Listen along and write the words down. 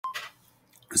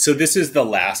So this is the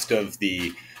last of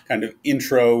the kind of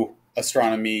intro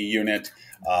astronomy unit.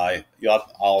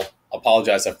 I'll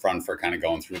apologize up front for kind of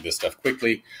going through this stuff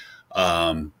quickly,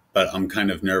 but I'm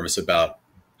kind of nervous about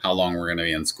how long we're going to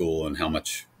be in school and how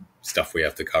much stuff we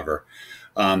have to cover.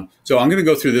 So I'm going to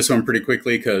go through this one pretty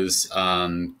quickly because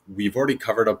we've already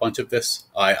covered a bunch of this.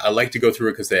 I like to go through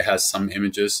it because it has some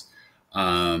images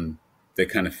that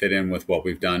kind of fit in with what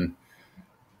we've done.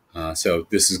 So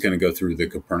this is going to go through the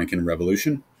Copernican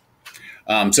revolution.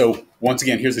 So once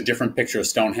again, here's a different picture of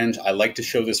Stonehenge. I like to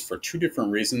show this for two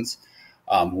different reasons.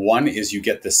 One is you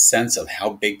get the sense of how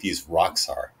big these rocks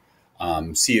are.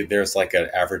 See, there's like an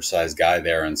average sized guy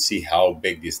there, and see how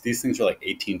big these things are, like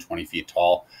 18, 20 feet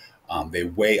tall. They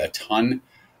weigh a ton.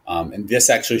 And this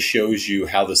actually shows you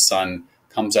how the sun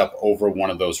comes up over one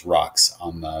of those rocks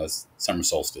on the summer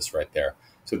solstice right there.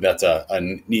 So that's a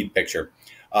neat picture.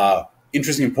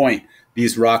 Interesting point.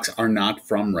 These rocks are not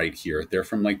from right here. They're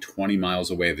from like 20 miles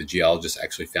away. The geologists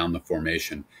actually found the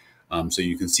formation. So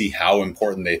you can see how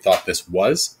important they thought this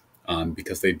was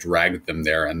because they dragged them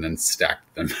there and then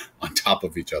stacked them on top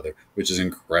of each other, which is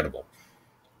incredible.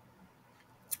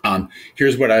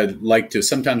 Here's what I like to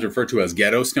sometimes refer to as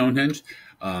ghetto Stonehenge.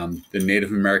 The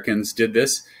Native Americans did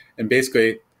this, and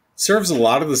basically serves a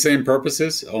lot of the same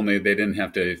purposes, only they didn't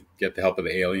have to get the help of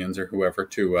the aliens or whoever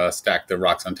to stack the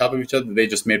rocks on top of each other. They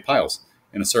just made piles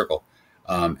in a circle.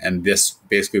 And this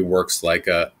basically works like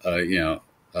a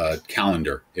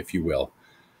calendar, if you will.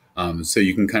 So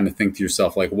you can kind of think to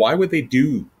yourself, like, why would they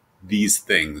do these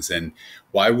things? And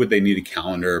why would they need a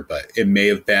calendar? But it may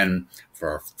have been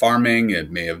for farming. It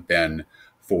may have been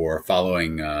for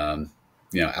following,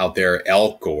 out there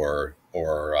elk or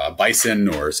bison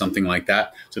or something like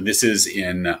that. So this is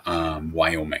in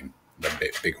Wyoming,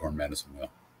 the Bighorn Medicine Wheel.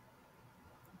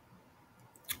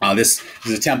 This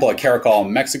is a temple at Caracol,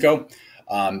 Mexico.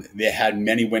 They had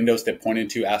many windows that pointed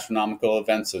to astronomical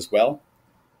events as well.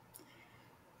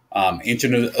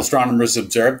 Ancient astronomers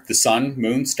observed the sun,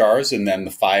 moon, stars, and then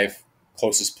the 5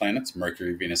 closest planets,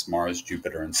 Mercury, Venus, Mars,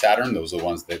 Jupiter, and Saturn. Those are the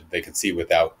ones that they could see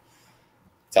without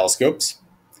telescopes.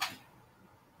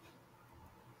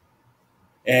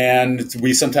 And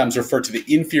we sometimes refer to the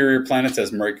inferior planets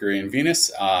as Mercury and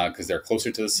Venus because they're closer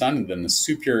to the sun. And then the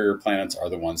superior planets are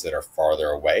the ones that are farther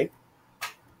away.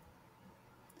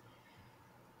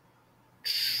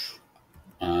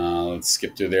 Let's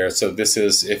skip through there. So this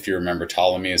is, if you remember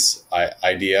Ptolemy's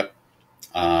idea,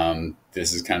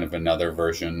 this is kind of another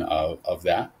version of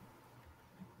that.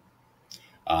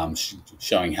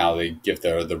 Showing how they give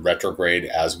the retrograde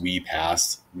as we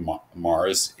pass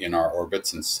Mars in our orbit,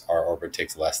 since our orbit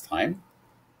takes less time.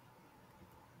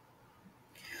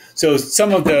 So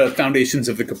some of the foundations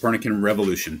of the Copernican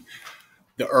revolution.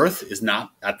 The Earth is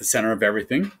not at the center of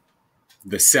everything.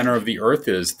 The center of the Earth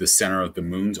is the center of the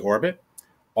moon's orbit.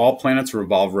 All planets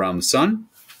revolve around the sun.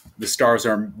 The stars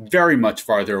are very much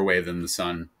farther away than the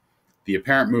sun. The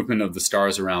apparent movement of the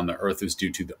stars around the Earth is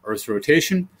due to the Earth's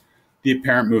rotation. The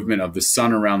apparent movement of the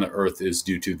sun around the Earth is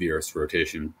due to the Earth's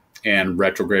rotation, and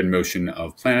retrograde motion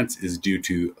of planets is due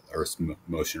to Earth's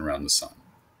motion around the sun.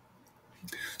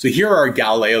 So here are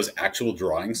Galileo's actual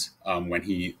drawings when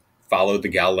he followed the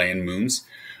Galilean moons.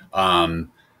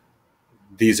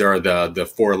 These are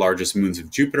the 4 largest moons of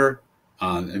Jupiter,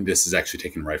 and this is actually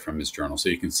taken right from his journal. So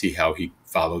you can see how he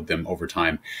followed them over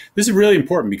time. This is really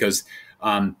important because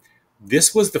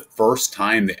this was the first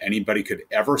time that anybody could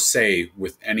ever say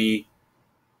with any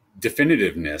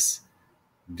definitiveness,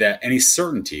 that any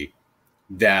certainty,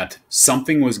 that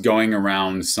something was going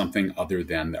around something other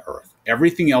than the Earth.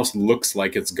 Everything else looks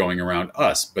like it's going around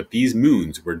us, but these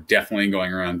moons were definitely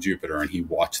going around Jupiter, and he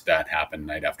watched that happen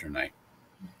night after night.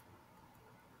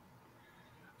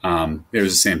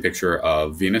 There's the same picture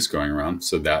of Venus going around,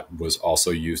 so that was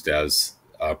also used as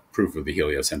proof of the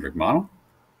heliocentric model.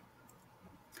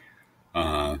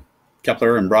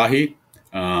 Kepler and Brahe,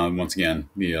 once again,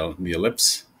 the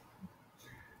ellipse.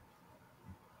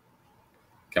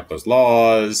 Kepler's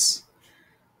laws.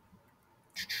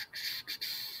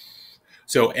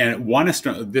 So, and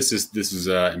this is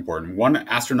important. One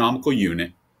astronomical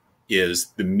unit is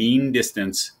the mean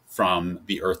distance from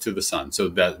the Earth to the sun. So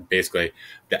that basically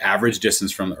the average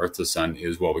distance from the Earth to the sun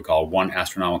is what we call 1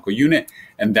 astronomical unit,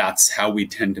 and that's how we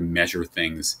tend to measure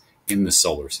things in the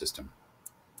solar system.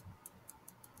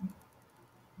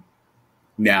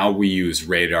 Now we use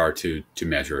radar to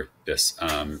measure this,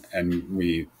 and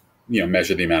we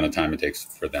measure the amount of time it takes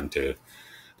for the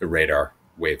radar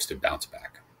waves to bounce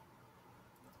back.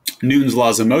 Newton's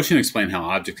laws of motion explain how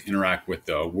objects interact with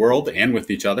the world and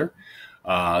with each other.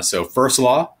 So first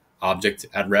law, object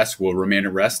at rest will remain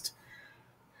at rest.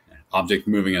 Object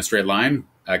moving in a straight line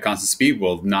at constant speed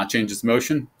will not change its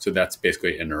motion. So that's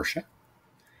basically inertia.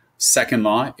 Second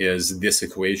law is this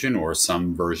equation or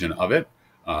some version of it.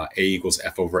 A equals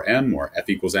F over M or F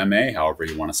equals MA, however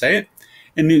you want to say it.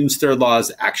 And Newton's third law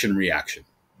is action-reaction.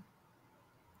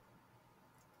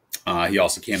 He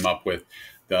also came up with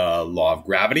the law of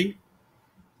gravity.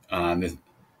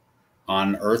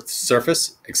 On Earth's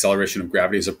surface, acceleration of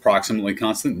gravity is approximately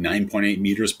constant, 9.8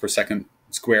 meters per second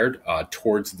squared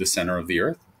towards the center of the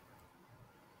Earth.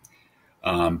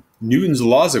 Newton's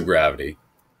laws of gravity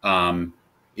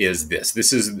is this.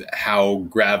 This is how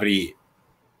gravity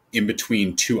in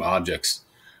between two objects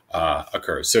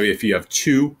occurs. So if you have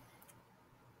two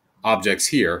objects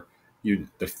here,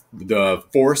 the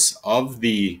force of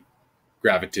the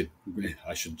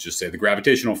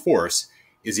gravitational force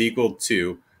is equal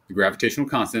to the gravitational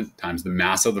constant times the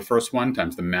mass of the first one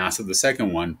times the mass of the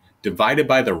second one divided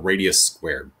by the radius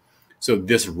squared. So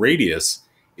this radius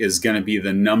is going to be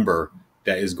the number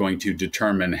that is going to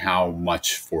determine how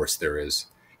much force there is.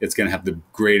 It's going to have the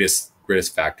greatest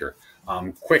factor.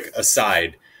 Quick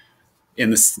aside, in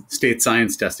the state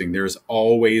science testing, there's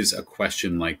always a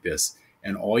question like this.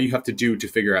 And all you have to do to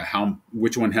figure out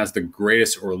which one has the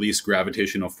greatest or least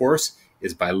gravitational force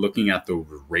is by looking at the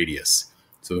radius.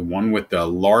 So the one with the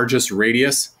largest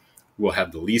radius will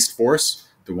have the least force.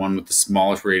 The one with the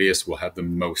smallest radius will have the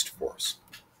most force.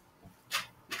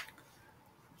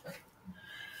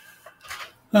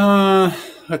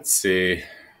 Let's see.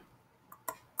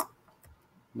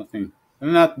 Nothing.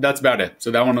 And that's about it. So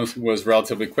that one was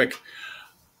relatively quick.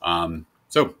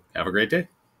 So have a great day.